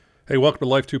Hey, welcome to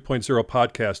Life 2.0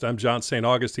 podcast. I'm John St.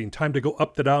 Augustine. Time to go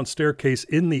up the down staircase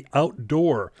in the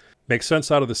outdoor. Make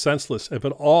sense out of the senseless. If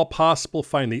at all possible,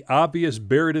 find the obvious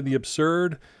buried in the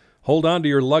absurd. Hold on to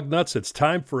your lug nuts. It's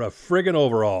time for a friggin'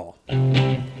 overhaul.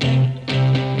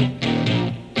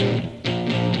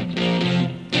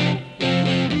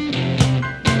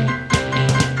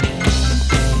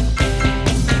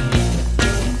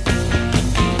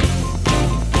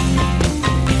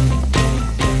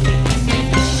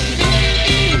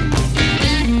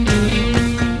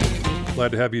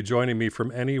 Glad to have you joining me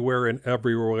from anywhere and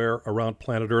everywhere around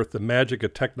planet Earth. The magic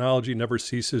of technology never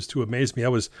ceases to amaze me. I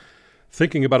was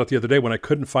thinking about it the other day when I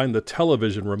couldn't find the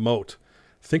television remote.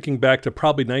 Thinking back to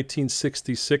probably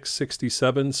 1966,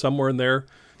 67, somewhere in there.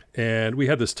 And we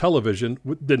had this television,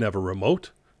 didn't have a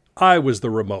remote. I was the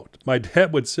remote. My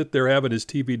dad would sit there having his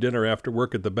TV dinner after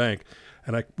work at the bank.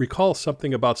 And I recall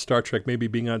something about Star Trek maybe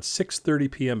being on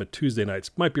 6:30 p.m. at Tuesday nights.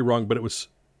 Might be wrong, but it was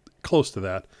close to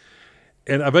that.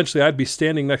 And eventually I'd be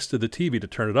standing next to the TV to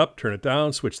turn it up, turn it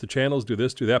down, switch the channels, do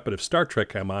this, do that. But if Star Trek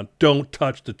came on, don't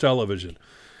touch the television.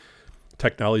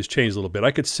 Technology's changed a little bit.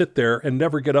 I could sit there and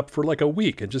never get up for like a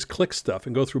week and just click stuff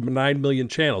and go through 9 million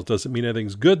channels. Doesn't mean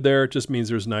anything's good there. It just means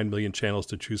there's 9 million channels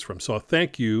to choose from. So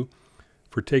thank you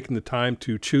for taking the time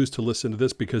to choose to listen to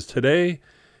this, because today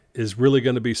is really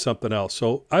going to be something else.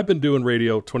 So I've been doing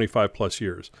radio 25 plus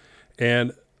years,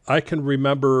 and I can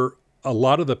remember a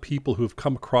lot of the people who've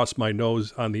come across my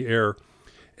nose on the air,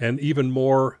 and even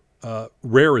more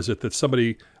rare is it that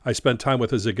somebody I spend time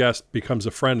with as a guest becomes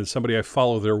a friend and somebody I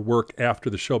follow their work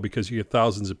after the show, because you get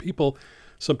thousands of people.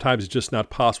 Sometimes it's just not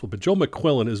possible. But Joe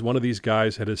McQuillen is one of these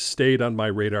guys that has stayed on my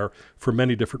radar for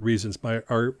many different reasons.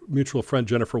 Our mutual friend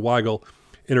Jennifer Weigel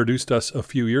introduced us a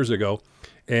few years ago,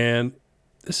 and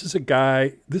this is a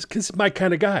guy, this is my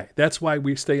kind of guy. That's why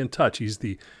we stay in touch. He's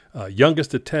the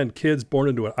youngest of 10 kids, born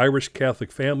into an Irish Catholic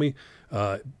family,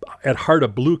 at heart a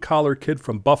blue-collar kid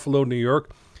from Buffalo, New York.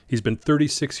 He's been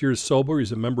 36 years sober.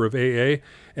 He's a member of AA,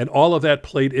 and all of that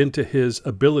played into his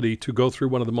ability to go through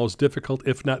one of the most difficult,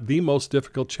 if not the most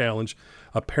difficult challenge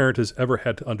a parent has ever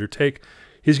had to undertake.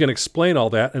 He's going to explain all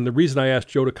that, and the reason I asked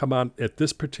Joe to come on at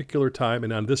this particular time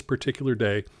and on this particular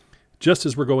day, just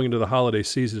as we're going into the holiday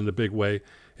season in a big way,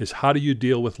 is how do you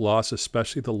deal with loss,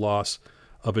 especially the loss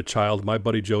of a child. My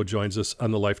buddy Joe joins us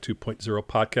on the Life 2.0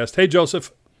 podcast. Hey,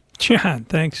 Joseph. John,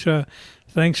 thanks for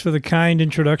the kind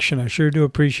introduction. I sure do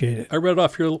appreciate it. I read it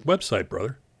off your website,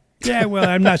 brother. Yeah, well,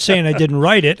 I'm not saying I didn't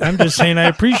write it. I'm just saying I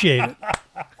appreciate it.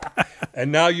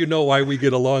 And now you know why we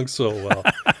get along so well.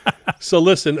 So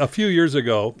listen, a few years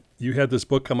ago, you had this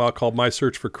book come out called My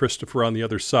Search for Christopher on the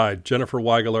Other Side. Jennifer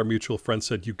Weigel, our mutual friend,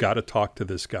 said, you got to talk to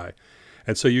this guy.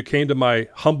 And so you came to my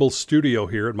humble studio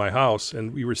here at my house,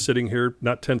 and we were sitting here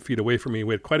not 10 feet away from me.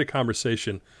 We had quite a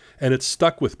conversation, and it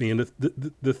stuck with me. And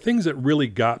the things that really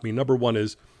got me, number one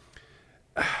is,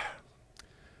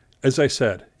 as I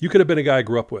said, you could have been a guy I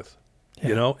grew up with,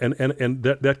 you know, and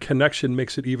that connection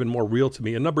makes it even more real to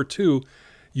me. And number two,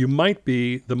 you might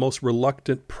be the most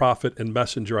reluctant prophet and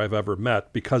messenger I've ever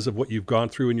met because of what you've gone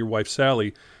through in your wife,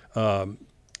 Sally, and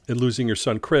losing your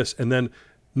son, Chris. And then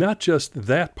not just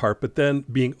that part, but then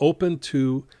being open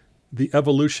to the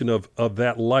evolution of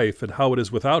that life and how it is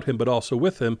without him, but also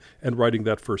with him, and writing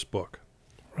that first book.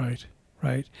 Right.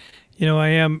 You know, I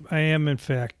am in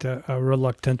fact a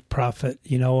reluctant prophet.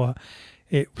 You know,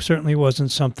 it certainly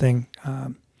wasn't something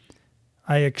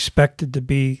I expected to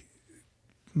be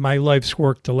my life's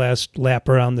work, the last lap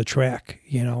around the track.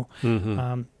 You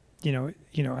know,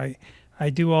 I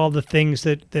do all the things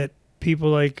that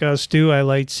people like us do. I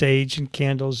light sage and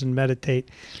candles and meditate.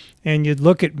 And you'd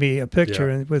look at me, a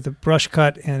picture with a brush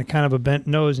cut and a kind of a bent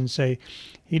nose, and say,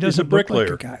 he doesn't look like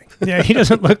a guy. Yeah, he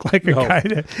doesn't look like a guy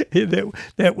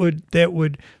that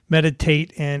would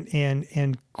meditate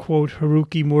and quote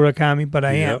Haruki Murakami, but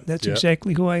I am. That's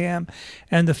exactly who I am.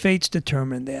 And the fates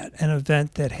determined that. An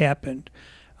event that happened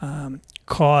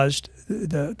caused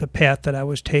the path that I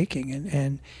was taking,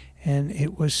 and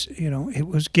it was, it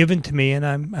was given to me, and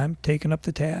I'm taking up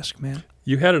the task, man.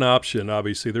 You had an option,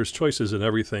 obviously. There's choices in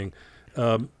everything.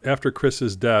 After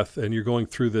Chris's death, and you're going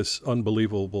through this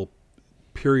unbelievable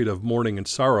period of mourning and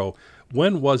sorrow,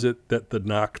 when was it that the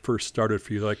knock first started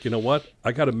for you? Like, you know what?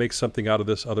 I got to make something out of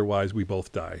this, otherwise we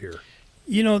both die here.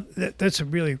 You know, that's a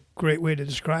really great way to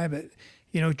describe it.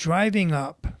 You know, driving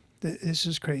up, this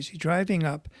is crazy, driving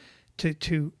up to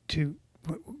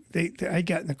I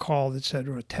got in a call that said,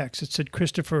 or a text that said,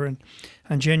 Christopher, and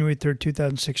on January 3rd,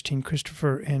 2016,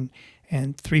 Christopher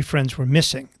and three friends were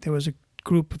missing. There was a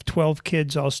group of 12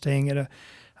 kids all staying at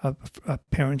a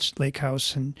parent's lake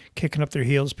house and kicking up their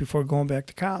heels before going back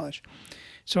to college.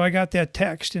 So I got that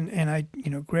text, and I,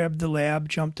 grabbed the lab,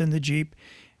 jumped in the Jeep,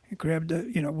 grabbed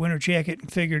the, winter jacket, and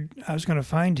figured I was going to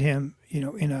find him,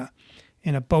 in a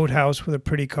boathouse with a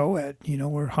pretty co-ed,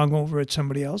 or hung over at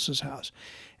somebody else's house.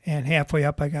 And halfway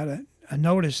up, I got a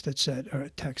notice that said, or a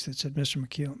text that said, Mr.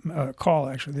 McQuillen, a call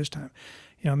actually this time,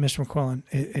 Mr. McQuillen,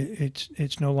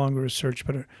 it's no longer a search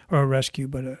or a rescue,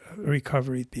 but a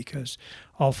recovery because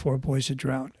all 4 boys had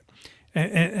drowned.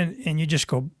 And you just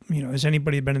go, has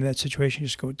anybody been in that situation? You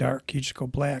just go dark, you just go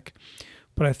black.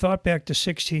 But I thought back to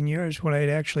 16 years when I had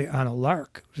actually, on a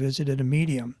lark, visited a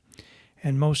medium,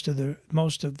 and most of the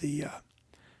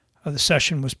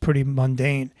session was pretty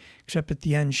mundane, except at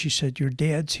the end she said, "Your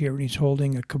dad's here and he's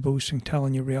holding a caboose and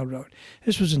telling you railroad."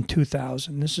 This was in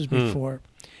 2000. This is before.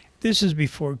 This is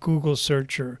before Google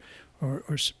search or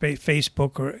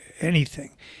Facebook or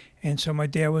anything. And so my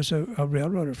dad was a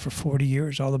railroader for 40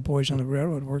 years. All the boys on the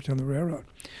railroad worked on the railroad.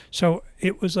 So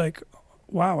it was like,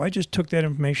 wow, I just took that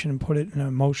information and put it in an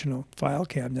emotional file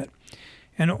cabinet.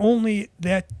 And only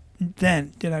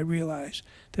then did I realize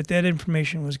that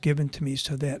information was given to me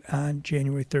so that on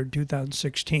January 3rd,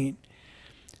 2016,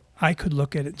 I could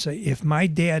look at it and say, if my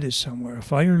dad is somewhere,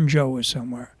 if Iron Joe is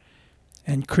somewhere,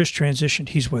 and Chris transitioned,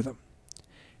 he's with him.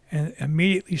 And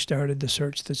immediately started the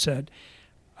search that said,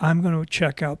 I'm going to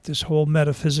check out this whole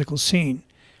metaphysical scene.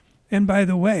 And by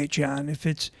the way, John, if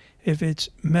it's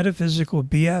metaphysical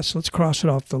BS, let's cross it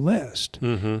off the list.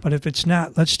 Mm-hmm. But if it's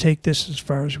not, let's take this as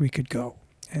far as we could go.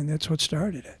 And that's what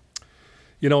started it.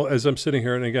 As I'm sitting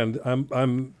here, and again,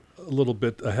 I'm a little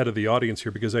bit ahead of the audience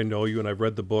here because I know you and I've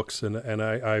read the books, and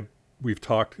we've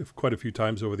talked quite a few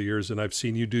times over the years, and I've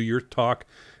seen you do your talk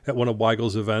at one of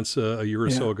Weigel's events a year or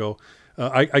so ago.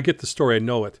 I get the story, I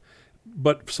know it.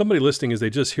 But somebody listening, as they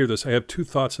just hear this, I have 2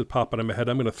 thoughts that pop into my head.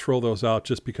 I'm going to throw those out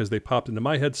just because they popped into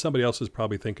my head. Somebody else is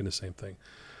probably thinking the same thing.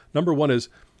 Number 1 is,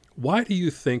 why do you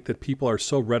think that people are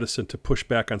so reticent to push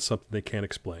back on something they can't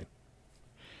explain?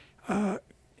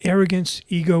 Arrogance,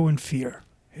 ego, and fear.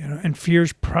 And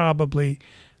fear's probably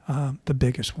the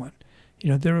biggest one.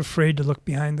 They're afraid to look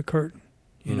behind the curtain.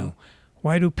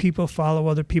 Why do people follow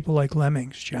other people like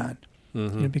lemmings, John?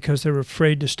 Mm-hmm. Because they're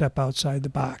afraid to step outside the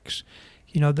box.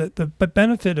 The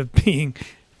benefit of being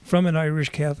from an Irish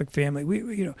Catholic family,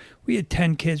 we had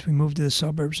 10 kids. We moved to the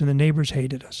suburbs, and the neighbors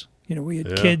hated us. We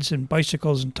had kids and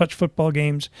bicycles and touch football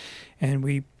games, and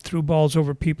we threw balls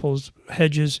over people's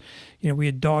hedges. We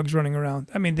had dogs running around.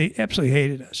 I mean, they absolutely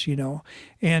hated us,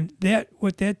 And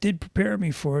what that did prepare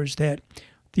me for is that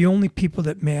the only people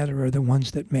that matter are the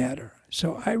ones that matter.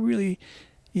 So I really,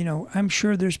 I'm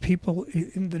sure there's people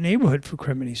in the neighborhood, for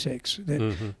criminy sakes,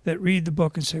 that read the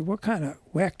book and say, what kind of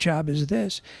whack job is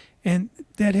this? And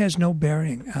that has no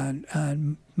bearing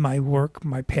on my work,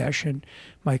 my passion,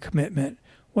 my commitment.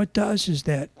 What does is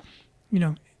that,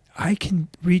 I can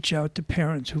reach out to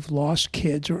parents who've lost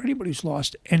kids or anybody who's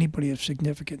lost anybody of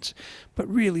significance, but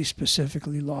really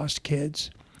specifically lost kids.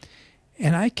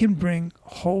 And I can bring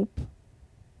hope,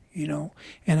 and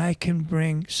I can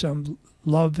bring some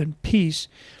love and peace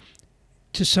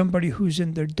to somebody who's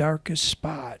in their darkest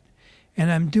spot.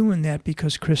 And I'm doing that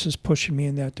because Chris is pushing me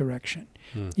in that direction.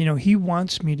 He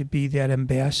wants me to be that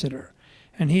ambassador.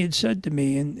 And he had said to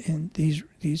me in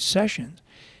these sessions,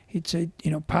 he'd say,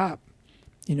 Pop,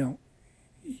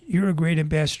 you're a great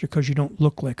ambassador because you don't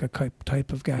look like a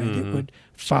type of guy that would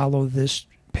follow this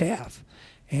path.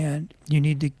 And you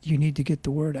need to get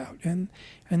the word out. And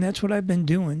that's what I've been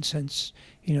doing since,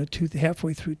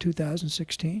 halfway through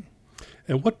 2016.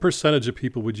 And what percentage of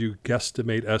people would you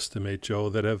estimate, Joe,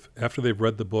 that have, after they've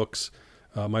read the books,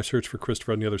 My Search for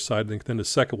Christopher on the Other Side, and then the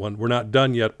second one, We're Not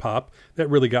Done Yet, Pop, that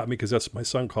really got me because that's what my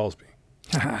son calls me.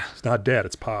 It's not Dad,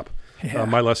 it's Pop. Yeah.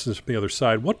 My Lessons from the Other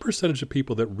Side. What percentage of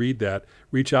people that read that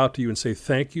reach out to you and say,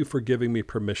 thank you for giving me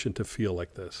permission to feel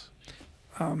like this?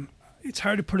 It's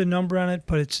hard to put a number on it,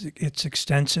 but it's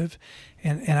extensive.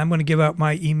 And I'm going to give out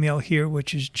my email here,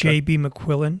 which is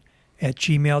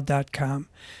jbmcquillen@gmail.com.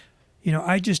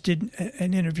 I just did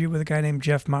an interview with a guy named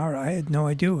Jeff Mara. I had no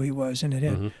idea who he was, and it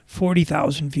had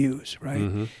 40,000 views, right?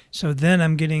 Mm-hmm. So then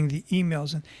I'm getting the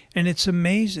emails, and it's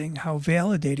amazing how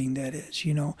validating that is.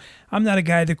 I'm not a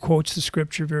guy that quotes the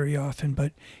scripture very often,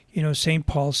 but, St.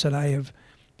 Paul said, I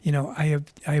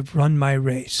have run my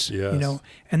race, yes.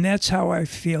 And that's how I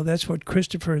feel. That's what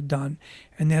Christopher had done,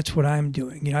 and that's what I'm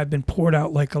doing. I've been poured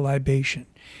out like a libation.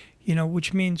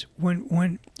 Which means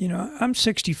when I'm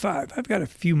 65, I've got a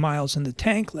few miles in the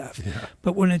tank left. Yeah.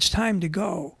 But when it's time to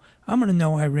go, I'm going to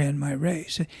know I ran my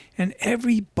race. And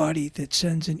everybody that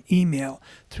sends an email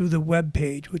through the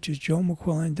webpage, which is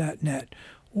joemcquillen.net,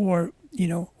 or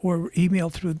email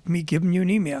through me giving you an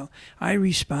email, I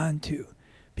respond to.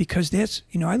 because that's,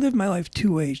 I lived my life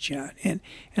two ways, John, and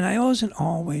I wasn't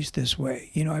always this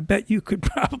way. I bet you could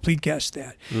probably guess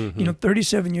that.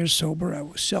 37 years sober, I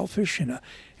was selfish and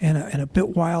a bit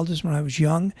wild as when I was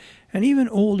young, and even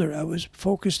older, I was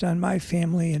focused on my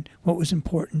family and what was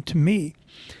important to me.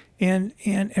 And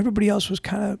everybody else was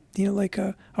kind of, like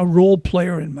a role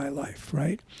player in my life,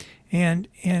 right?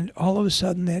 And all of a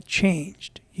sudden that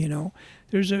changed,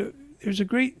 There's a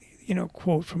great,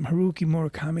 quote from Haruki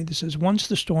Murakami that says, once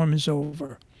the storm is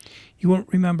over, you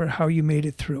won't remember how you made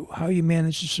it through, how you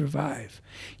managed to survive.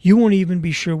 You won't even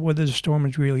be sure whether the storm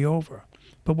is really over.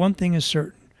 But one thing is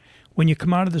certain. When you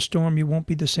come out of the storm, you won't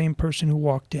be the same person who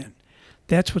walked in.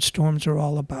 That's what storms are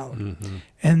all about. Mm-hmm.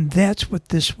 And that's what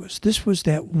this was. This was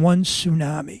that one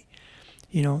tsunami,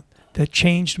 that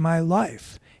changed my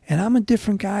life. And I'm a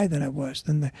different guy than I was,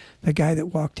 than the guy that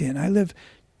walked in. I live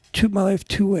my life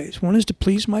two ways. One is to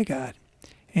please my God.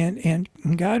 And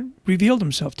God revealed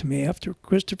himself to me after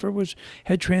Christopher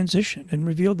had transitioned and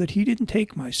revealed that he didn't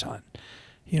take my son.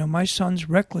 My son's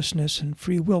recklessness and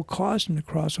free will caused him to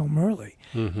cross home early,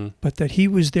 but that he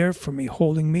was there for me,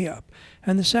 holding me up.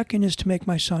 And the second is to make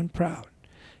my son proud.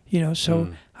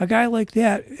 A guy like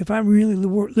that, if I'm really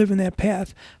living that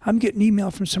path, I'm getting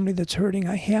email from somebody that's hurting,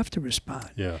 I have to respond.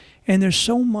 Yeah. And there's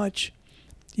so much,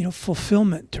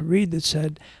 fulfillment to read that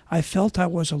said, I felt I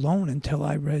was alone until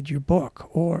I read your book,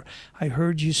 or I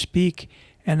heard you speak,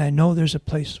 and I know there's a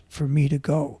place for me to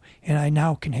go, and I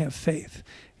now can have faith.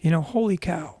 Holy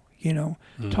cow,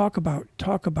 talk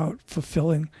about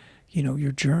fulfilling,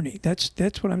 your journey.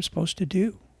 That's what I'm supposed to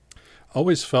do.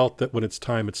 Always felt that when it's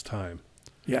time, it's time.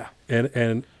 Yeah.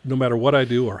 And no matter what I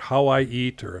do or how I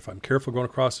eat or if I'm careful going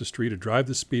across the street or drive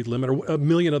the speed limit or a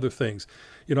million other things.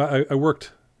 I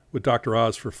worked with Dr.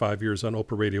 Oz for 5 years on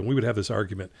Oprah Radio, and we would have this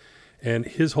argument. And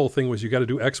his whole thing was, you got to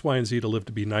do X, Y, and Z to live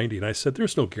to be 90. And I said,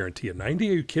 there's no guarantee at 90.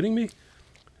 Are you kidding me?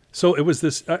 So it was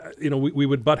this, we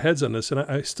would butt heads on this. And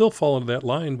I still fall into that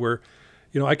line where,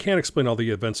 I can't explain all the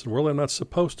events in the world. I'm not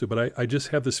supposed to. But I just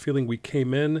have this feeling we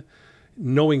came in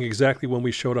knowing exactly when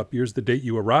we showed up. Here's the date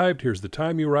you arrived. Here's the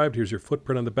time you arrived. Here's your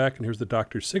footprint on the back. And here's the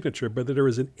doctor's signature. But there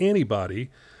isn't anybody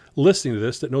listening to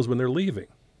this that knows when they're leaving.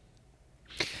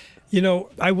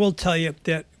 I will tell you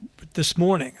that this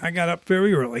morning I got up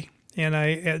very early, and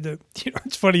I had to,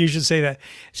 it's funny you should say that.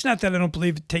 It's not that I don't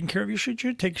believe in taking care of you. You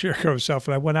should take care of yourself.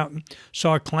 And I went out and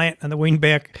saw a client on the wing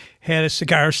back, had a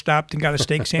cigar, stopped and got a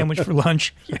steak sandwich for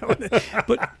lunch.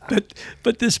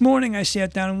 But this morning I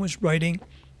sat down and was writing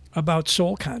about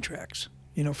soul contracts,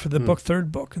 for the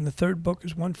third book. And the third book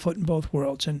is One Foot in Both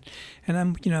Worlds. And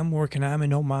I'm working on it. I'm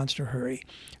in no monster hurry.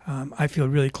 I feel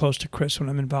really close to Chris when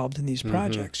I'm involved in these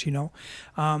projects,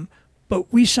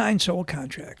 But we sign soul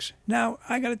contracts. Now,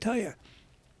 I got to tell you,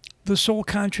 the soul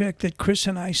contract that Chris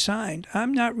and I signed,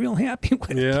 I'm not real happy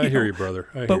with. Yeah, I hear you, brother.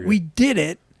 But we did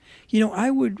it. I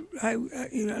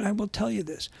will tell you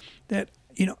this, that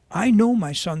I know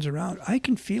my son's around. I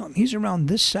can feel him. He's around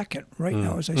this second right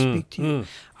now as I speak to you.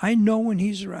 I know when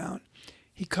he's around.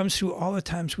 He comes through all the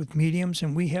times with mediums,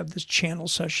 and we have this channel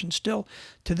session still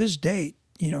to this day,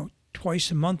 twice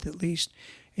a month at least,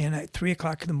 and at 3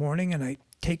 o'clock in the morning, and I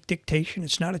take dictation.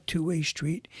 It's not a two-way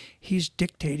street. He's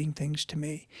dictating things to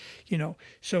me,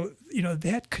 So,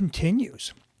 that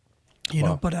continues,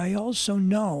 Wow. But I also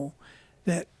know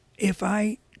that if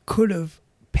I could have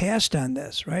passed on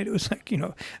this, right? It was like,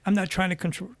 I'm not trying to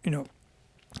control,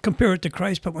 compare it to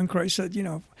Christ, but when Christ said,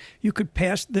 you could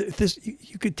pass this,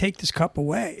 you could take this cup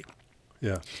away.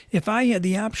 Yeah. If I had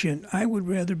the option, I would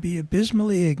rather be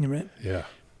abysmally ignorant. Yeah.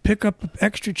 Pick up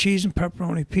extra cheese and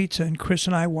pepperoni pizza, and Chris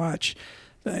and I watch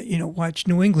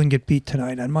New England get beat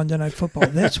tonight on Monday Night Football.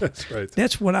 That's That's right.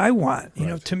 That's what I want.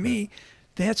 Right. To me,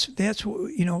 that's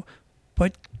what,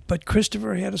 But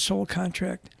Christopher had a soul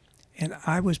contract, and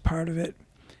I was part of it,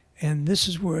 and this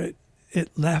is where it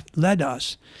led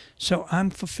us. So I'm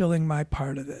fulfilling my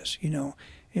part of this.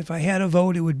 If I had a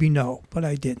vote, it would be no, but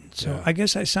I didn't. So Yeah. I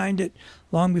guess I signed it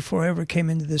long before I ever came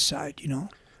into this side.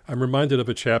 I'm reminded of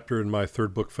a chapter in my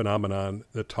third book, Phenomenon,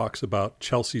 that talks about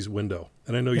Chelsea's window.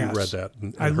 And I know you read that.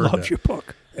 And I heard love that. your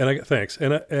book. And thanks.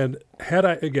 And had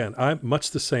I, again, I'm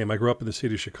much the same. I grew up in the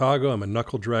city of Chicago. I'm a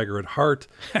knuckle dragger at heart.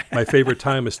 My favorite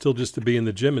time is still just to be in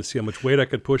the gym and see how much weight I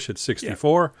could push at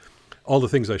 64. Yeah. All the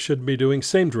things I shouldn't be doing.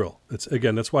 Same drill.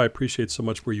 That's why I appreciate so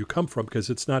much where you come from, because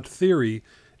it's not theory,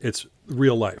 it's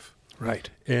real life. Right.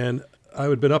 And I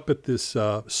had been up at this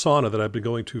sauna that I've been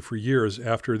going to for years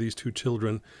after these two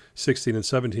children, 16 and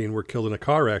 17, were killed in a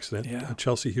car accident,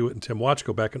 Chelsea Hewitt and Tim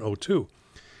Watchko, back in 2002.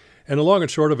 And the long and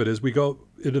short of it is we go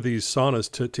into these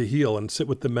saunas to heal and sit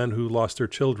with the men who lost their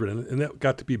children. And that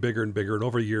got to be bigger and bigger. And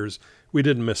over years, we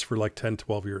didn't miss for like 10,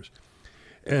 12 years.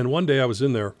 And one day I was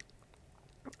in there.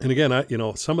 And again,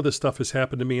 some of this stuff has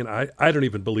happened to me, and I don't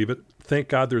even believe it. Thank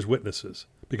God there's witnesses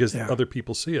because other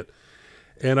people see it.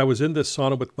 And I was in this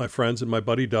sauna with my friends, and my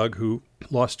buddy Doug, who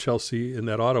lost Chelsea in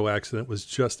that auto accident, was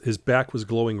just, his back was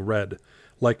glowing red,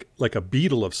 like a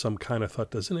beetle of some kind. I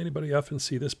thought, doesn't anybody effing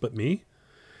see this but me?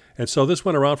 And so this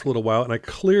went around for a little while, and I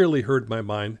clearly heard my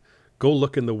mind, go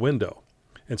look in the window.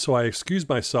 And so I excused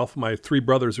myself. My 3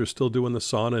 brothers are still doing the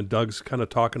sauna, and Doug's kind of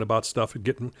talking about stuff and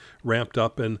getting ramped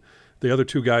up. And the other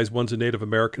 2 guys, one's a Native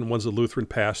American, one's a Lutheran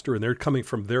pastor, and they're coming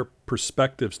from their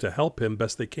perspectives to help him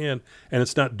best they can, and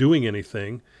it's not doing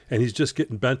anything, and he's just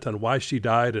getting bent on why she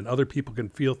died, and other people can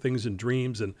feel things in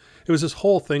dreams, and it was this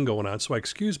whole thing going on. So I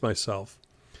excused myself,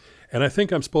 and I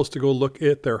think I'm supposed to go look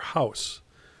at their house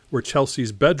where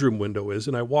Chelsea's bedroom window is,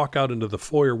 and I walk out into the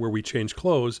foyer where we change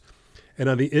clothes, and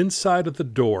on the inside of the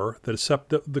door,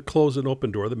 the close and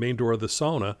open door, the main door of the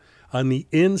sauna, on the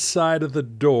inside of the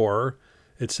door,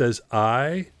 it says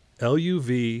ILUVDAD.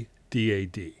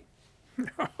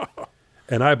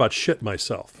 And I about shit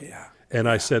myself. Yeah. And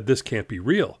I said, this can't be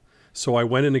real. So I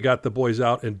went in and got the boys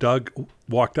out, and Doug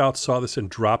walked out, saw this, and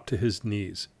dropped to his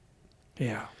knees.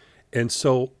 Yeah. And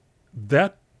so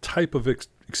that type of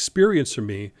experience for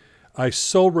me, I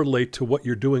so relate to what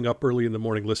you're doing up early in the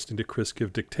morning listening to Chris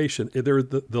give dictation.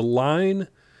 The line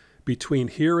between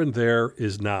here and there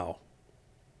is now.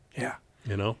 Yeah.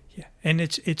 Yeah. And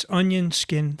it's onion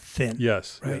skin thin.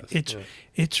 Yes. Right. Yes,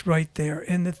 it's right there.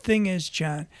 And the thing is,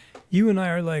 John, you and I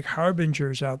are like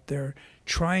harbingers out there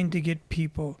trying to get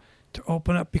people to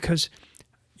open up because,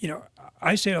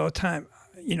 I say it all the time,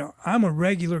 I'm a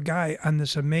regular guy on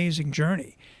this amazing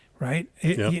journey, right?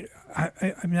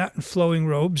 I'm not in flowing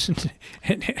robes and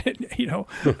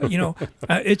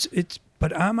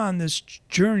but I'm on this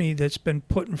journey that's been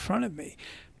put in front of me.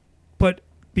 But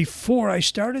before I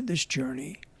started this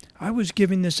journey, I was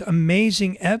given this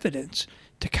amazing evidence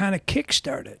to kind of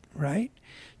kickstart it, right?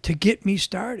 To get me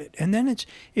started. And then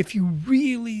if you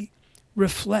really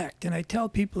reflect, and I tell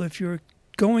people if you're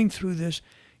going through this,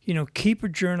 keep a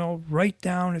journal, write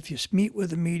down, if you meet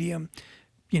with a medium,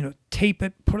 tape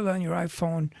it, put it on your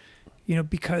iPhone,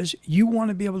 because you want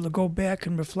to be able to go back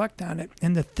and reflect on it.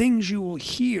 And the things you will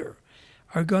hear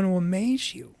are going to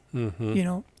amaze you.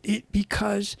 Mm-hmm.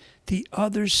 Because the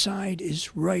other side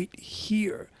is right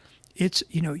here. It's,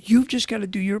 you've just got to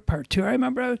do your part too. I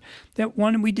remember that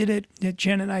one we did it, that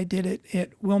Jen and I did it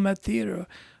at Wilmette Theater.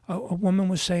 A woman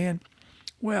was saying,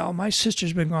 well, my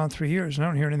sister's been gone 3 years and I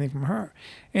don't hear anything from her.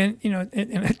 And,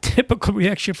 and a typical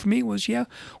reaction for me was,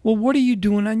 well, what are you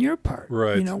doing on your part?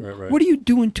 Right, right. What are you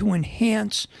doing to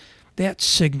enhance that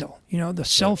signal, the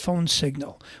cell phone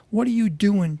signal? What are you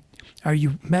doing? Are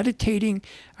you meditating?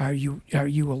 Are you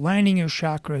aligning your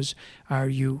chakras? Are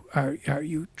you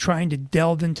trying to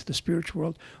delve into the spiritual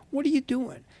world? What are you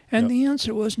doing? And the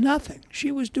answer was nothing.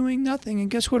 She was doing nothing, and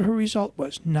guess what her result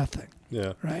was? Nothing.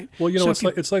 Yeah. Right. Well, it's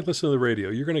like listening to the radio.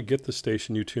 You're going to get the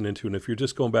station you tune into, and if you're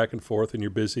just going back and forth and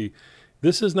you're busy,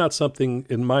 this is not something,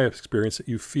 in my experience, that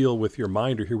you feel with your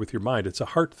mind or hear with your mind. It's a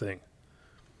heart thing.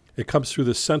 It comes through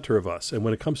the center of us. And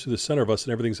when it comes through the center of us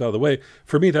and everything's out of the way,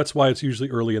 for me, that's why it's usually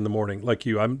early in the morning. Like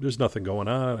you, there's nothing going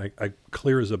on. I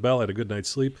clear as a bell. I had a good night's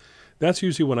sleep. That's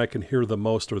usually when I can hear the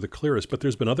most or the clearest. But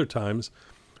there's been other times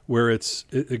where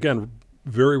again,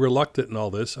 very reluctant in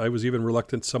all this. I was even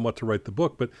reluctant somewhat to write the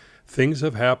book. But things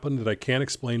have happened that I can't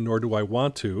explain, nor do I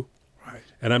want to. Right.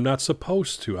 And I'm not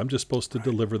supposed to. I'm just supposed to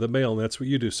deliver the mail, and that's what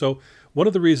you do. So one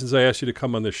of the reasons I asked you to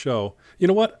come on this show, you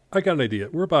know what? I got an idea.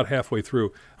 We're about halfway through.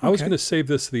 Okay. I was going to save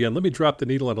this to the end. Let me drop the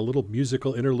needle on a little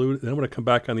musical interlude, and I'm going to come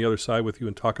back on the other side with you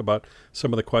and talk about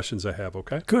some of the questions I have,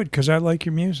 okay? Good, because I like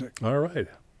your music. All right.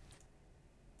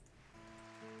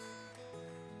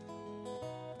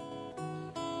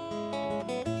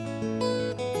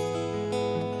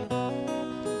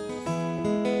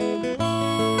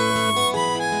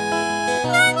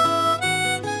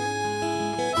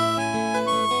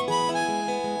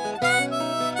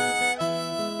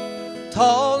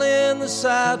 Tall in the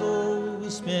saddle, we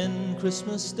spend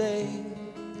Christmas Day,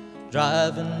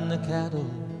 driving the cattle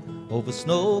over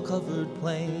snow-covered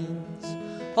plains.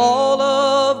 All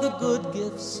of the good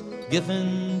gifts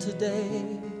given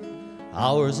today,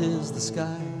 ours is the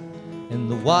sky and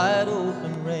the wide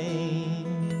open range.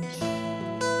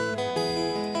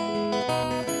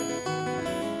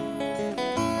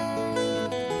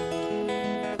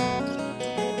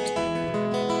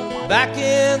 Back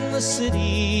in the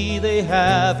city, they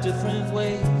have different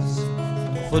ways,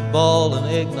 football and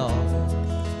eggnog,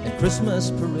 and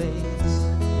Christmas parades.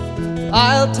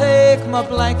 I'll take my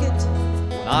blanket,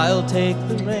 I'll take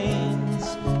the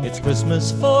reins. It's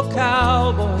Christmas for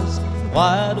cowboys and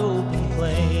wide open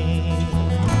plains.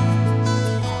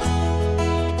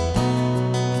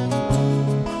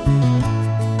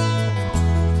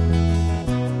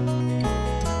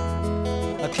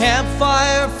 A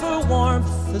campfire for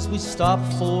warmth as we stop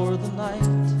for the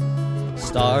night.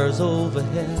 Stars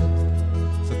overhead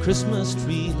for Christmas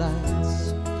tree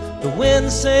lights. The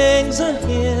wind sings a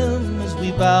hymn as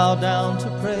we bow down to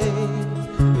pray.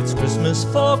 It's Christmas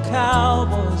for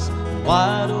cowboys and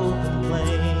wide open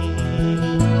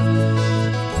plains.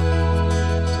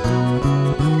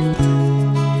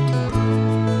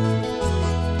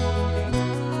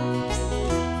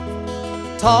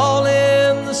 Tall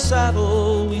in the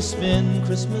saddle we spend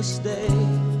Christmas Day,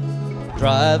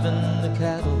 driving the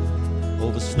cattle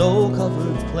over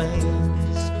snow-covered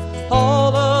plains.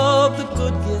 All of the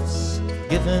good gifts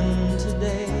given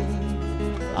today,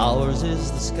 ours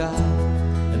is the sky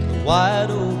and the wide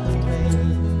open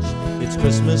range. It's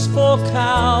Christmas for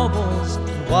cowboys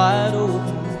and wide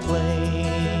open plains.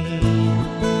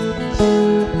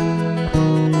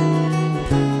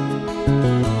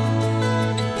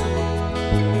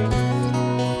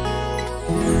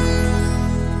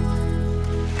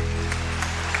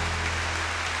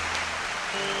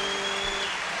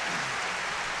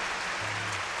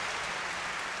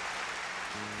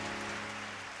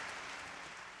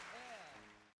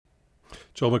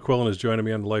 Joe McQuillen is joining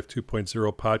me on the Life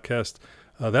 2.0 podcast.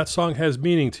 That song has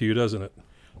meaning to you, doesn't it?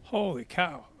 Holy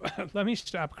cow. Let me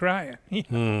stop crying.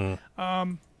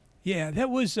 Yeah,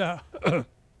 that was that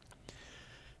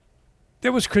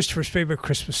was Christopher's favorite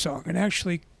Christmas song. And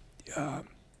actually,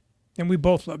 and we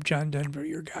both love John Denver,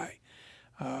 your guy.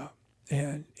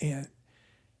 And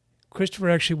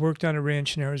Christopher actually worked on a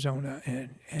ranch in Arizona,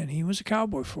 and he was a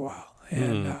cowboy for a while.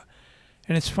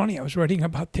 And it's funny, I was writing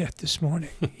about that this morning,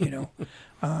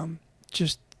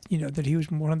 that he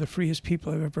was one of the freest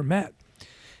people I've ever met.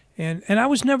 And I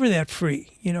was never that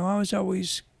free. I was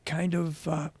always kind of,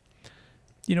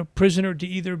 prisoner to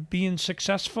either being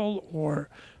successful or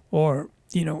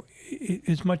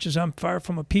as much as I'm far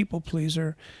from a people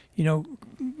pleaser,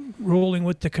 rolling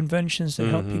with the conventions that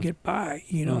help you get by,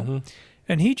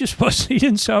 And he just he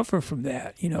didn't suffer from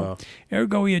that, Wow.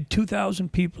 Ergo, he had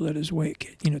 2,000 people at his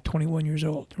wake at, 21 years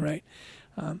old, right?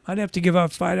 I'd have to give out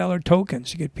 $5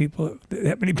 tokens to get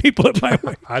that many people at my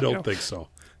wake. I don't think so.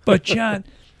 But John,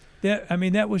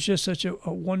 that was just such a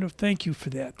wonderful. Thank you for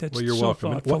that. That's Well, you're so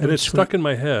welcome. thoughtful And it's sweet. stuck in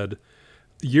my head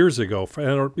years ago.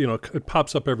 It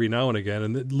pops up every now and again.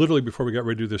 And literally before we got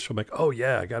ready to do this show, I'm like, oh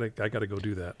yeah, I gotta go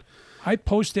do that. I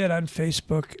post that on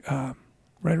Facebook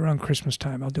right around Christmas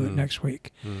time. I'll do it next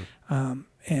week, and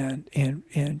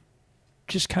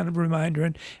just kind of a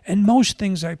reminder. And most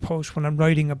things I post when I'm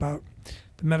writing about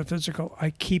the metaphysical,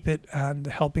 I keep it on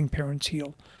the Helping Parents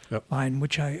Heal line,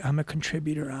 which I'm a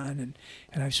contributor on,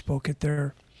 and I spoke at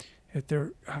their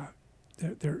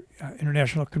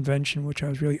international convention, which I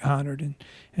was really honored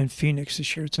in Phoenix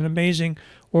this year. It's an amazing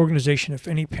organization. If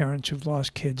any parents who've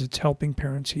lost kids, it's Helping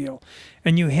Parents Heal,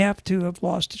 and you have to have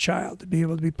lost a child to be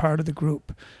able to be part of the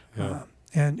group. Yeah.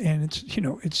 And it's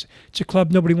it's a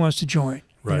club nobody wants to join.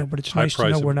 Right. But it's nice to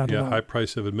know we're not alone. High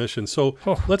price of admission. So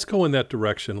let's go in that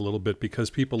direction a little bit, because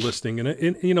people listening,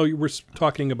 and we're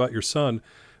talking about your son,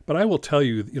 but I will tell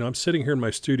you, I'm sitting here in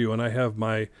my studio and I have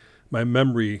my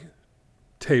memory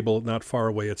table not far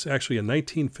away. It's actually a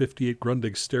 1958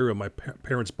 Grundig stereo my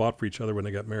parents bought for each other when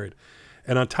they got married.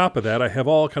 And on top of that, I have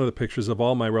all kind of the pictures of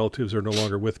all my relatives who are no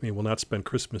longer with me and will not spend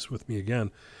Christmas with me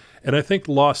again. And I think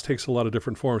loss takes a lot of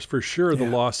different forms. For sure, the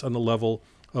loss on the level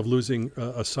of losing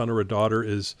a son or a daughter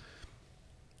is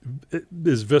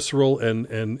visceral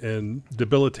and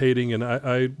debilitating. And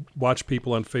I watch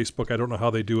people on Facebook, I don't know how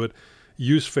they do it,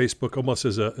 use Facebook almost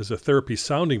as a therapy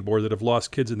sounding board that have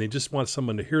lost kids and they just want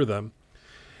someone to hear them.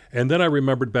 And then I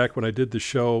remembered back when I did the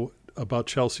show about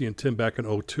Chelsea and Tim back in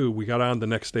 2002, we got on the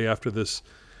next day after this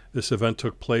event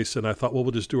took place, and I thought, well,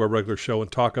 we'll just do our regular show and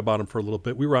talk about them for a little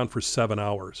bit. We were on for 7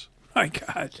 hours. My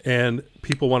God. And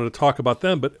people wanted to talk about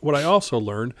them. But what I also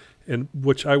learned, and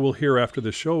which I will hear after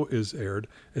the show is aired,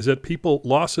 is that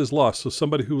loss is loss. So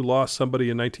somebody who lost somebody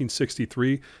in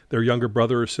 1963, their younger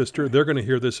brother or sister, they're going to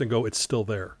hear this and go, it's still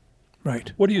there.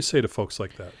 Right. What do you say to folks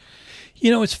like that?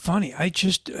 It's funny. I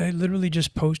literally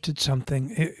just posted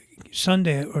something.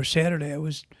 Sunday or Saturday, I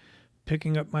was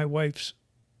picking up my wife's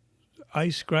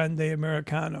ice grande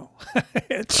Americano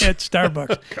at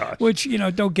Starbucks, which,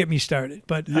 don't get me started.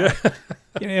 But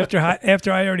after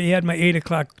I already had my 8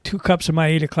 o'clock, 2 cups of my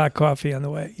 8 o'clock coffee on the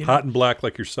way. Hot and black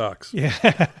like your socks. Yeah.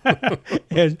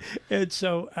 and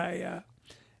so I,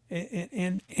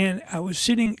 and I was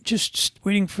sitting just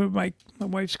waiting for my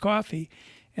wife's coffee,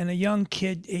 and a young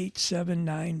kid, 8, 7,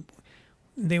 9,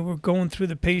 they were going through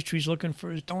the pastries looking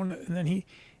for his donut, and then he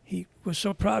was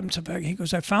so proud of himself. He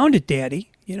goes, "I found it,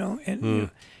 Daddy," and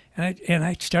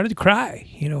I started to cry,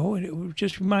 and it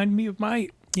just reminded me of my,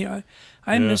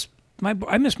 I miss my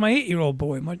 8-year-old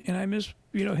boy, and I miss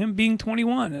him being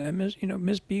 21, and I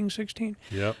miss being 16.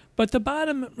 Yep. But the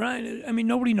bottom, Ryan, I mean,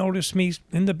 nobody noticed me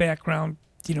in the background,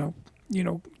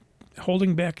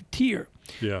 holding back a tear,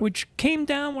 which came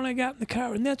down when I got in the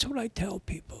car, and that's what I tell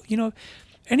people.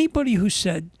 Anybody who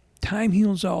said time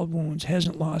heals all wounds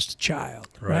hasn't lost a child,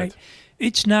 right?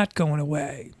 It's not going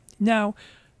away. Now,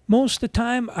 most of the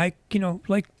time, I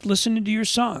like listening to your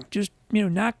song, just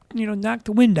knock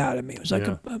the wind out of me. It was like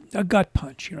a gut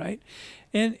punch, right?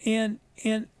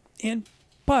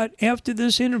 But after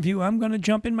this interview, I'm going to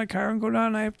jump in my car and go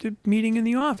down. I have a meeting in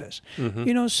the office,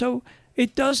 so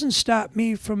it doesn't stop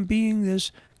me from being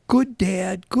this good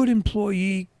dad, good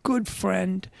employee, good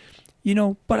friend.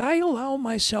 But I allow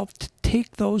myself to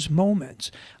take those moments.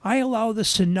 I allow the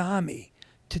tsunami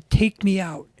to take me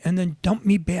out and then dump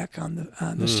me back on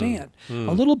the sand.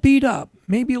 A little beat up,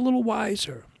 maybe a little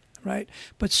wiser, right?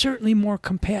 But certainly more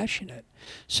compassionate.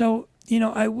 So,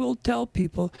 I will tell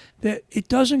people that it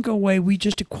doesn't go away. We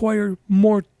just acquire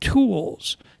more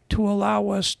tools to allow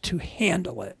us to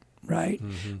handle it, right?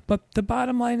 But the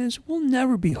bottom line is we'll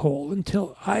never be whole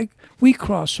until we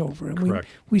cross over and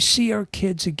we see our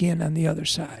kids again on the other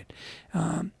side.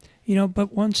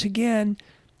 But once again,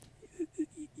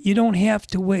 you don't have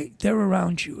to wait. They're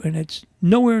around you, and it's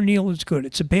nowhere near as good.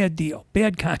 It's a bad deal,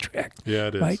 bad contract. Yeah,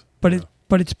 it is. Right?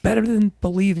 But it's better than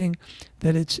believing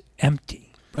that it's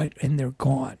empty, right? And they're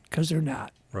gone, because they're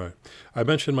not. Right. I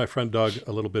mentioned my friend Doug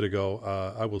a little bit ago.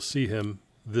 I will see him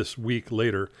this week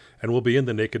later, and we'll be in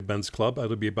the Naked Men's Club.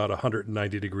 It'll be about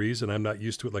 190 degrees, and I'm not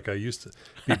used to it like I used to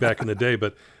be back in the day,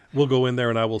 but we'll go in there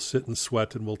and I will sit and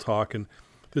sweat and we'll talk. And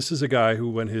this is a guy who,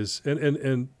 when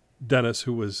and Dennis,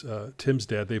 who was Tim's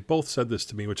dad, they both said this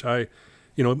to me, which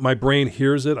my brain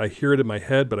hears it. I hear it in my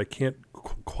head, but I can't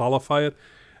qualify it.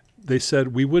 They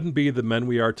said, we wouldn't be the men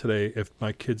we are today if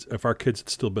our kids had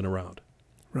still been around.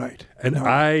 Right. And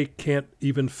I can't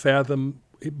even fathom,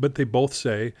 but they both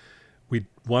say, we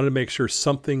wanted to make sure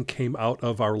something came out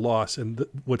of our loss. And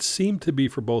what seemed to be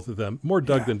for both of them, more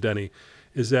Doug than Denny,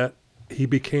 is that he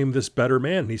became this better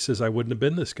man. He says, I wouldn't have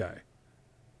been this guy.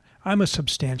 I'm a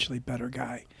substantially better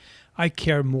guy. I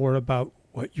care more about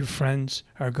what your friends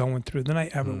are going through than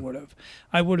I ever would have.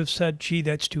 I would have said, gee,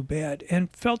 that's too bad, and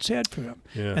felt sad for them.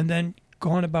 Yeah. And then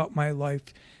gone about my life,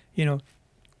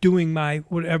 doing my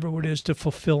whatever it is to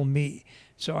fulfill me.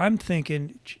 So I'm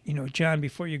thinking, John,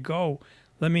 before you go,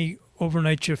 let me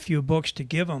overnight you a few books to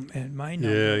give them and my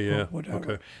number or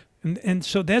whatever. Okay. And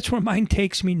so that's where mine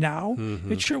takes me now.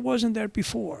 It sure wasn't there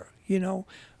before,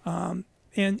 And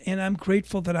I'm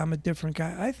grateful that I'm a different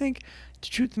guy. I think the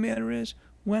truth of the matter is,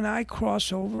 when I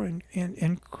cross over,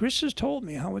 and Chris has told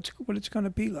me what it's going to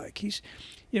be like. He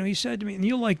said to me, and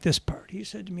you'll like this part. He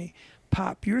said to me,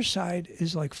 Pop, your side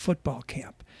is like football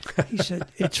camp. He said,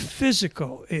 it's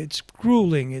physical, it's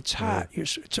grueling, it's hot,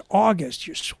 it's August,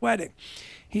 you're sweating.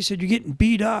 He said, you're getting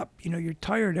beat up, you're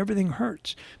tired, everything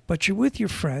hurts. But you're with your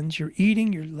friends, you're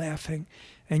eating, you're laughing,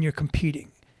 and you're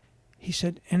competing. He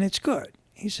said, and it's good.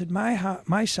 He said,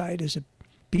 my side is a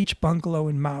beach bungalow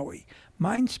in Maui.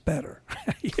 Mine's better.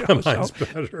 Mine's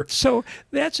better. So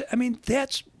that's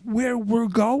where we're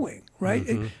going,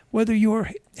 right? Whether your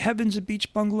heaven's a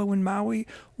beach bungalow in Maui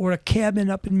or a cabin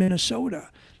up in Minnesota,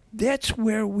 that's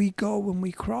where we go when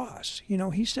we cross.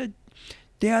 He said,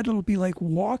 Dad, it'll be like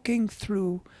walking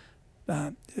through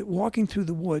the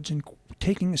woods and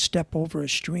taking a step over a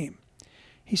stream.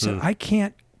 He said, I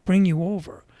can't bring you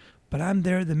over, but I'm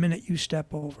there the minute you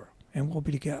step over, and we'll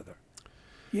be together.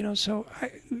 So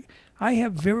I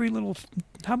have very little,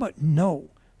 how about no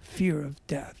fear of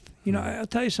death? I'll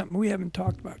tell you something we haven't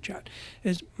talked about, John,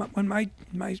 is when my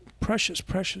precious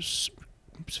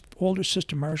older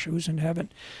sister, Marcia, who's in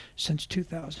heaven since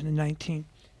 2019,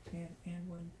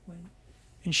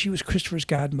 and she was Christopher's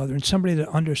godmother, and somebody that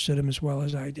understood him as well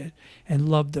as I did and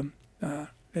loved him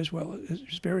as well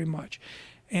as very much.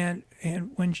 And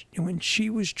when she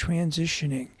was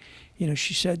transitioning,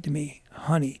 she said to me,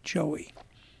 honey, Joey,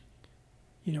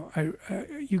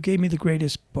 you gave me the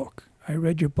greatest book. I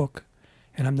read your book,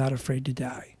 and I'm not afraid to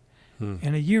die.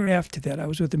 And a year after that, I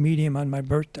was with a medium on my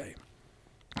birthday.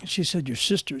 And she said, your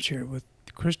sister's here with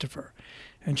Christopher.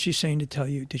 And she's saying to tell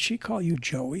you, did she call you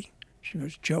Joey? She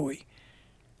goes, Joey,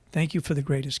 thank you for the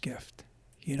greatest gift.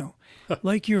 You know,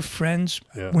 like your friend's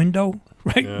window,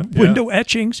 right? Yeah. Window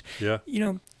etchings. Yeah. You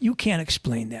know, you can't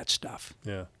explain that stuff.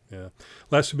 Yeah. Yeah.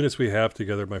 Last 2 minutes we have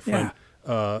together, my friend.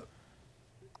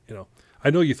 You know,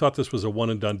 I know you thought this was a one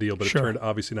and done deal, but it turned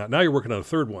obviously not. Now you're working on a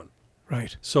third one.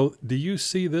 Right. So do you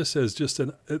see this as just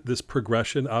this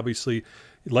progression? Obviously,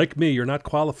 like me, you're not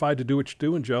qualified to do what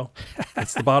you're doing, Joe.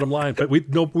 That's the bottom line. But we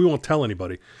won't tell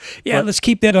anybody. Yeah, but, let's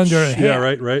keep that under a hat. Yeah,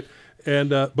 right.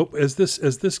 And but as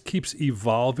this keeps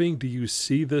evolving, do you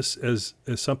see this as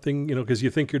something, you know, because you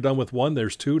think you're done with one,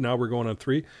 there's two, now we're going on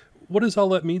three. What does all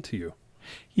that mean to you?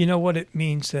 You know what it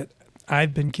means? That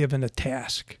I've been given a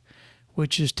task,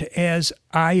 which is to, as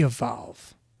I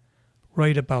evolve,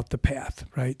 write about the path,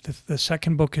 right? The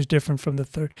second book is different from the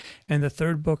third, and the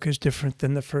third book is different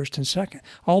than the first and second,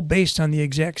 all based on the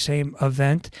exact same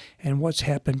event and what's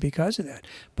happened because of that.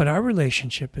 But our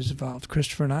relationship has evolved,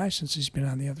 Christopher and I, since he's been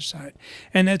on the other side.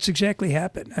 And that's exactly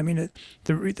happened. I mean,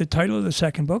 the title of the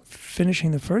second book,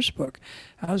 finishing the first book,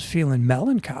 I was feeling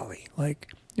melancholy,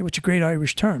 like, which is a great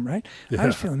Irish term, right? Yeah. I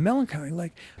was feeling melancholy,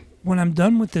 like, when I'm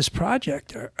done with this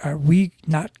project, are we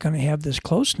not going to have this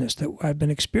closeness that I've been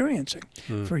experiencing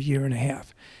for a year and a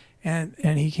half? And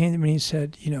he came to me and he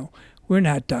said, you know, we're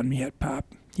not done yet,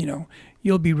 Pop. You know,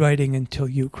 you'll be writing until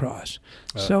you cross.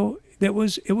 So it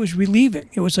was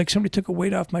relieving. It was like somebody took a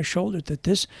weight off my shoulder that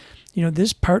this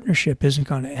partnership isn't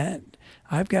going to end.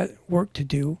 I've got work to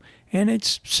do, and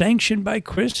it's sanctioned by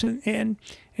Chris and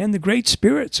the Great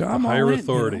Spirit. So I'm higher all in,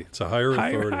 authority. you know? It's a higher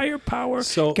authority. Higher power,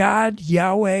 So, God,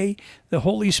 Yahweh, the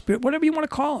Holy Spirit, whatever you want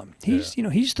to call him. He's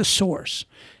he's the source.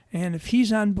 And if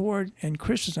he's on board and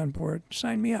Chris is on board,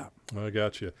 sign me up. I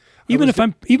got you. Even if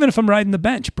I'm riding the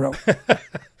bench, bro.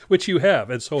 Which you have,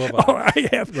 and so have I. Oh, I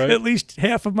have at least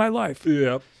half of my life.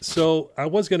 Yeah. So I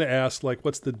was going to ask, like,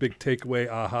 what's the big takeaway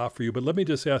aha for you? But let me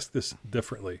just ask this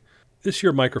differently. This is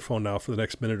your microphone now for the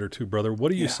next minute or two, brother.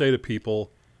 What do you say to people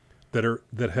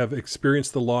that have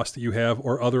experienced the loss that you have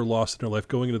or other loss in their life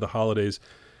going into the holidays?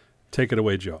 Take it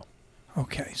away, Joe.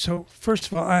 Okay. So first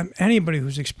of all, anybody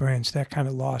who's experienced that kind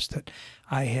of loss that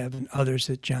I have and others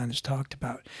that John has talked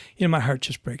about, you know, my heart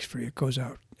just breaks for you. It goes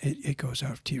out. It goes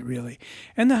out to you, really.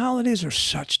 And the holidays are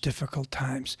such difficult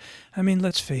times. I mean,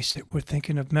 let's face it. We're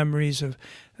thinking of memories of,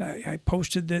 I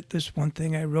posted this one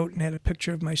thing I wrote and had a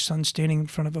picture of my son standing in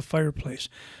front of a fireplace,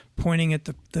 pointing at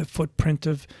the footprint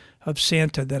of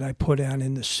Santa that I put on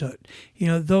in the soot. You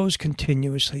know, those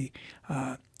continuously,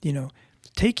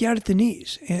 take you out at the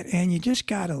knees. And you just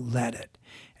got to let it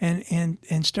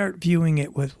and start viewing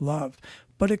it with love.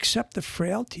 But accept the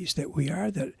frailties that we are,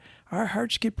 that our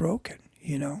hearts get broken.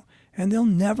 You know, and they'll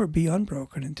never be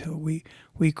unbroken until we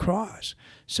cross.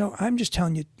 So I'm just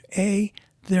telling you,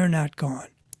 they're not gone.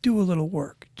 Do a little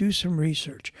work. Do some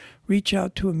research. Reach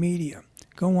out to a medium.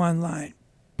 Go online.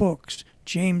 Books.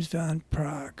 James Van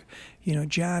Praagh. You know,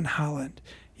 John Holland.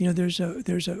 You know, there's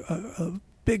a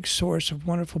big source of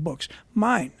wonderful books.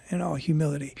 Mine, in all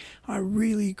humility, are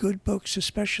really good books,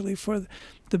 especially for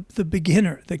the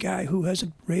beginner, the guy who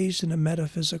hasn't raised in a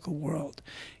metaphysical world.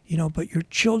 You know, but your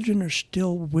children are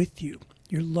still with you.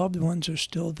 Your loved ones are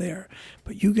still there.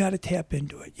 But you got to tap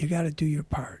into it. You got to do your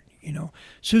part. You know,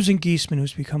 Susan Giesman,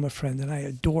 who's become a friend, and I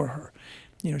adore her.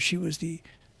 You know, she was the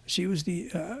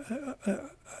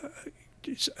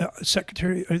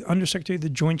Secretary, Undersecretary of the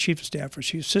Joint Chief of Staff, or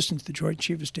she's assistant to the Joint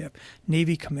Chief of Staff,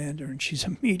 Navy commander, and she's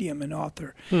a medium and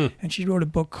author. And she wrote a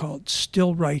book called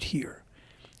Still Right Here.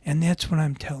 And that's what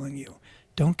I'm telling you.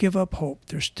 Don't give up hope.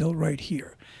 They're still right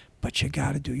here. But you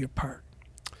got to do your part.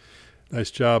 Nice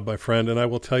job, my friend. And I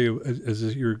will tell you, as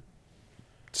you're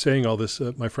saying all this,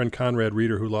 my friend Conrad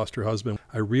Reeder, who lost her husband,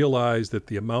 I realized that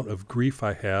the amount of grief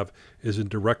I have is in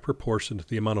direct proportion to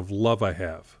the amount of love I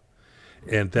have.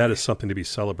 And that is something to be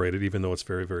celebrated, even though it's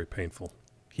very, very painful.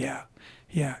 Yeah.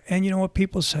 And you know what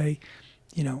people say,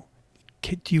 you know,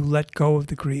 do you let go of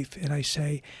the grief? And I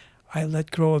say, I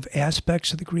let go of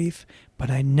aspects of the grief,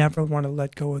 but I never want to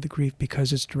let go of the grief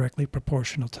because it's directly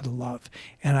proportional to the love,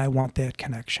 and I want that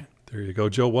connection. There you go.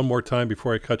 Joe, one more time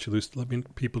before I cut you loose, let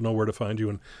people know where to find you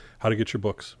and how to get your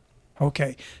books.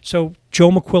 Okay. So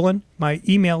Joe McQuillen, my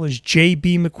email is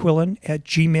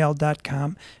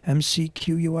jbmcquillen@gmail.com,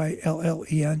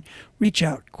 McQuillen. Reach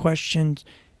out, questions,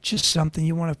 just something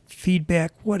you want to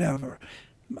feedback, whatever.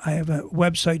 I have a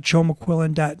website,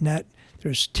 joemcquillen.net.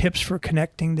 There's tips for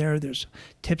connecting there. There's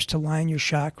tips to line your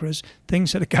chakras,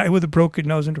 things that a guy with a broken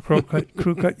nose and a crew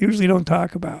cut usually don't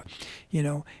talk about,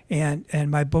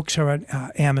 And my books are on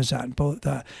Amazon. Both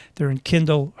they're in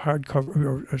Kindle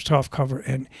hardcover or soft cover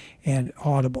and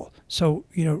Audible. So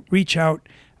reach out,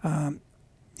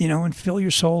 and fill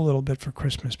your soul a little bit for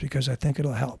Christmas, because I think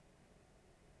it'll help.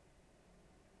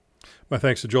 My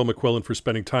thanks to Joe McQuillen for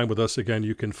spending time with us. Again,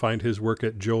 you can find his work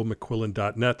at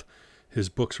joemcquillen.net. His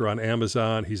books are on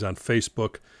Amazon. He's on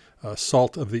Facebook.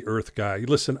 Salt of the Earth Guy.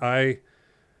 Listen, I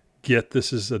get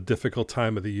this is a difficult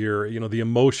time of the year. The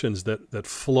emotions that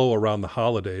flow around the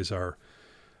holidays are,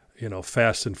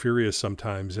 fast and furious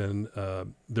sometimes, and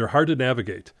they're hard to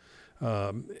navigate.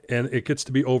 And it gets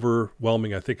to be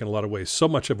overwhelming, I think, in a lot of ways. So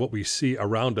much of what we see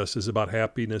around us is about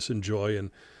happiness and joy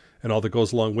and all that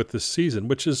goes along with this season,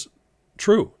 which is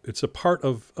true. It's a part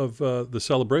of the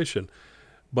celebration.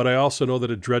 But I also know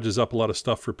that it dredges up a lot of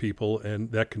stuff for people,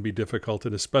 and that can be difficult,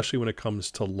 and especially when it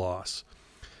comes to loss.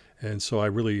 And so I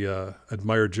really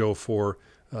admire Joe for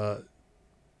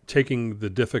taking the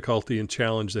difficulty and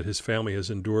challenge that his family has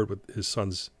endured with his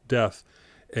son's death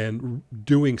and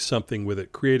doing something with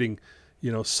it, creating,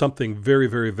 something very,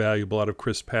 very valuable out of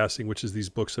Chris passing, which is these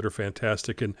books that are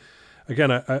fantastic. And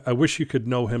again, I wish you could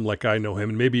know him like I know him,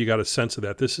 and maybe you got a sense of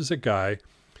that. This is a guy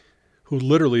who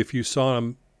literally, if you saw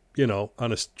him,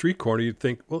 on a street corner, you'd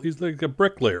think, well, he's like a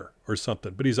bricklayer or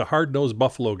something. But he's a hard-nosed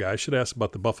Buffalo guy. I should ask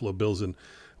about the Buffalo Bills and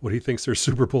what he thinks their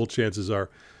Super Bowl chances are.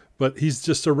 But he's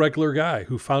just a regular guy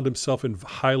who found himself in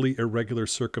highly irregular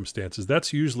circumstances.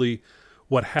 That's usually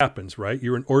what happens, right?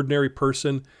 You're an ordinary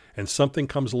person, and something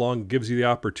comes along and gives you the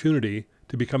opportunity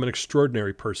to become an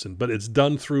extraordinary person. But it's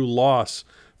done through loss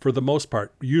for the most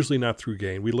part, usually not through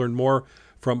gain. We learn more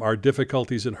from our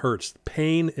difficulties and hurts.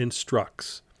 Pain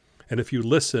instructs. And if you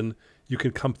listen, you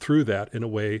can come through that in a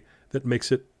way that makes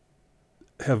it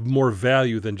have more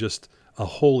value than just a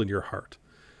hole in your heart.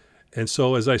 And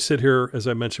so as I sit here, as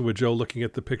I mentioned with Joe, looking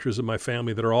at the pictures of my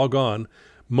family that are all gone,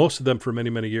 most of them for many,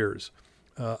 many years,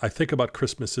 I think about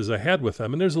Christmases I had with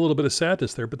them. And there's a little bit of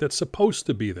sadness there, but that's supposed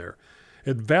to be there.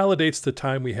 It validates the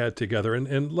time we had together.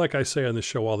 And like I say on this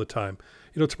show all the time,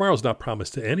 tomorrow's not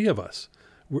promised to any of us.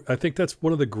 I think that's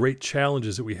one of the great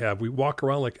challenges that we have. We walk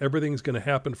around like everything's going to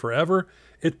happen forever.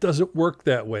 It doesn't work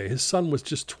that way. His son was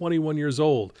just 21 years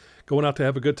old, going out to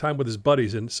have a good time with his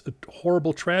buddies, and it's a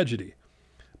horrible tragedy.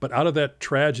 But out of that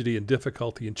tragedy and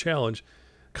difficulty and challenge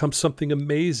comes something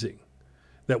amazing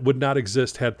that would not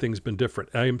exist had things been different.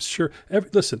 I am sure,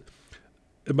 listen,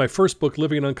 in my first book,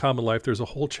 Living an Uncommon Life, there's a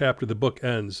whole chapter. The book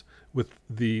ends with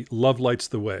the Love Lights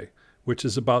the Way, which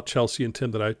is about Chelsea and Tim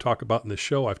that I talk about in this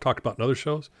show. I've talked about in other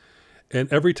shows.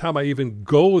 And every time I even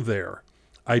go there,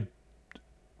 I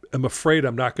am afraid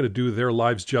I'm not going to do their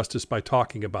lives justice by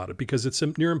talking about it, because it's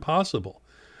near impossible.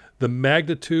 The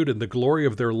magnitude and the glory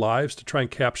of their lives, to try and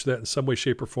capture that in some way,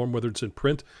 shape, or form, whether it's in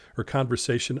print or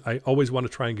conversation, I always want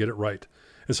to try and get it right.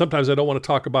 And sometimes I don't want to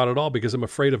talk about it all because I'm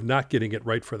afraid of not getting it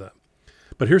right for them.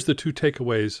 But here's the two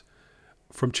takeaways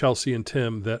from Chelsea and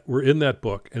Tim that were in that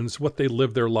book, and it's what they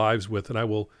lived their lives with, and I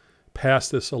will pass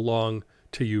this along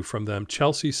to you from them.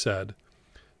 Chelsea said,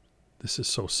 this is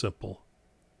so simple.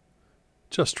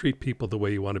 Just treat people the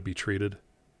way you want to be treated.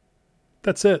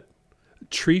 That's it.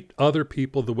 Treat other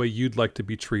people the way you'd like to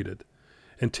be treated.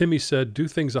 And Timmy said, do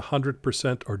things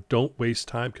 100% or don't waste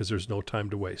time, because there's no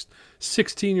time to waste.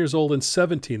 16 years old and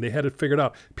 17, they had it figured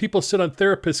out. People sit on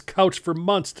therapists' couch for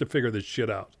months to figure this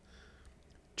shit out.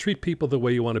 Treat people the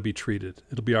way you want to be treated.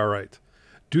 It'll be all right.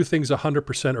 Do things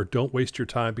 100% or don't waste your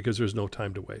time, because there's no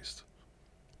time to waste.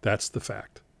 That's the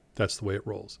fact. That's the way it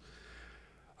rolls.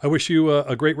 I wish you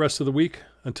a great rest of the week.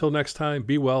 Until next time,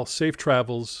 be well, safe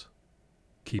travels,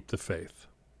 keep the faith.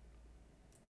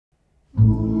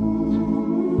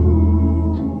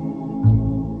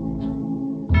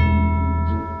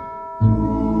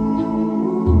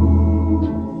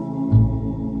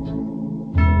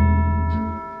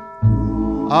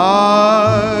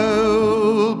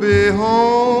 I'll be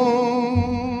home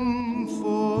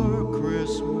for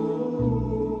Christmas.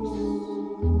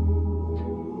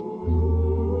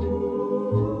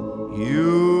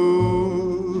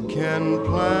 You can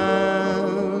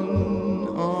plan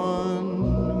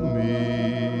on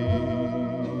me.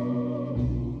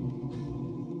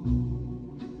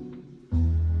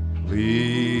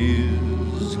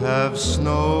 Please have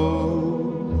snow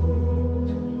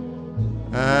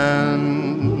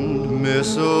and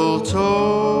mistletoe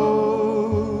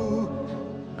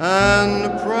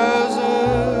and presents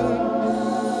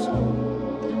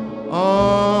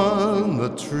on the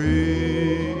tree.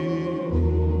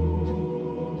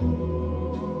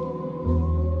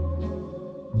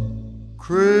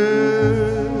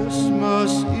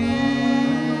 Christmas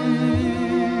Eve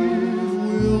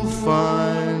will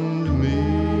find me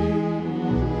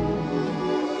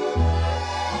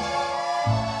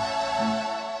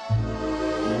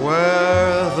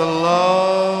where the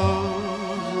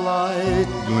love light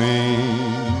gleams.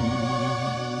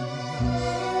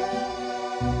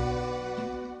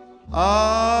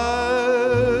 I'll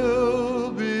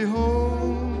be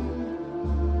home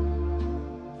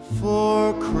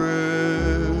for Christmas,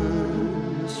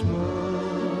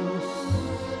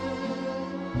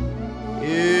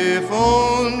 if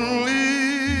only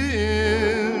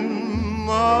in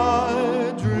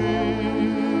my dreams.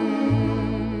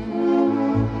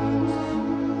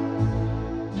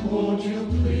 Won't you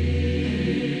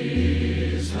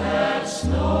please have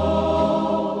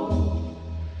snow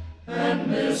and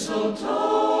mistletoe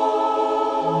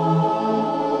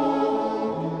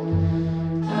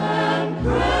and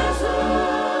presents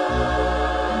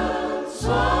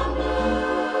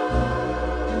under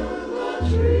the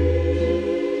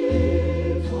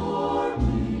tree for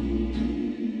me.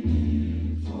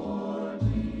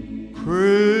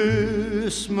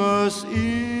 Christmas Eve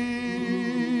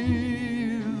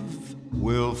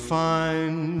will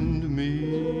find me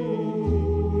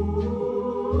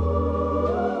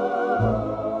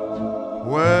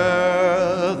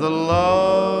where the love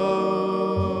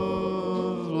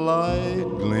light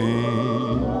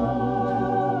gleams.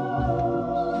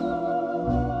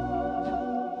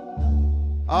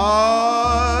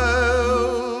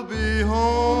 I'll be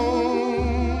home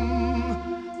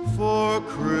for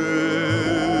Christmas,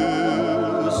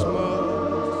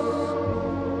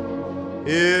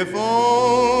 if only